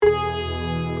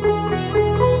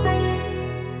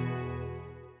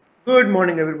Good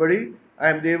morning, everybody. I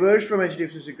am Devarsh from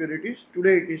HDFC Securities.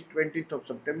 Today it is 20th of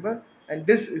September, and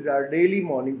this is our daily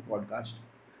morning podcast.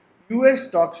 US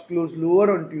stocks closed lower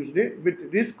on Tuesday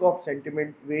with risk of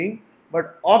sentiment weighing,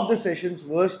 but off the session's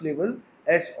worst level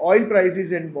as oil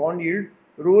prices and bond yield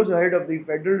rose ahead of the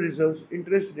Federal Reserve's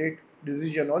interest rate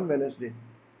decision on Wednesday.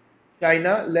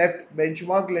 China left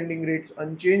benchmark lending rates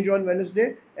unchanged on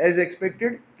Wednesday as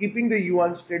expected, keeping the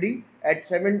yuan steady at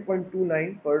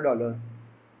 7.29 per dollar.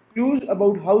 Clues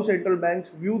about how central banks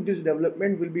view this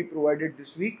development will be provided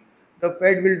this week. The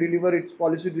Fed will deliver its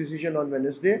policy decision on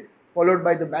Wednesday, followed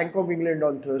by the Bank of England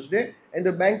on Thursday and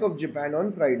the Bank of Japan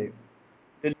on Friday.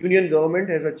 The Union government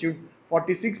has achieved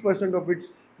 46% of its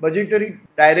budgetary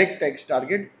direct tax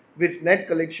target with net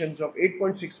collections of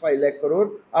 8.65 lakh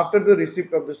crore after the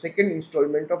receipt of the second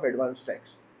installment of advance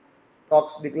tax.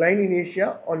 Stocks declined in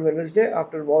Asia on Wednesday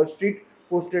after Wall Street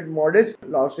posted modest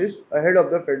losses ahead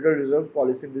of the Federal Reserve's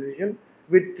policy decision,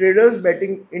 with traders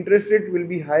betting interest rates will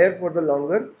be higher for the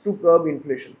longer to curb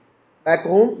inflation. Back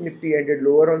home, Nifty ended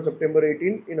lower on September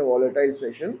 18 in a volatile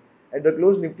session. At the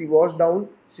close, Nifty was down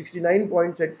 69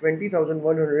 points at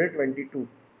 20,122.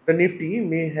 The Nifty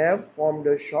may have formed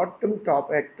a short-term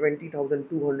top at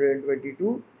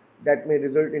 20,222 that may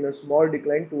result in a small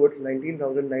decline towards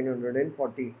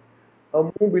 19,940. A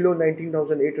move below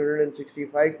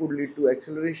 19,865 could lead to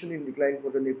acceleration in decline for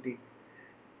the Nifty.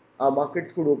 Our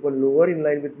markets could open lower in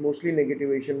line with mostly negative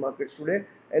Asian markets today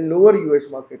and lower US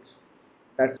markets.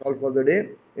 That's all for the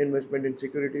day. Investment in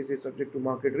securities is subject to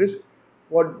market risk.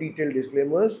 For detailed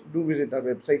disclaimers, do visit our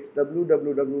website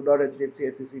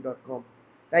www.hdfcsec.com.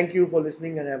 Thank you for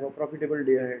listening and have a profitable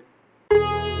day ahead.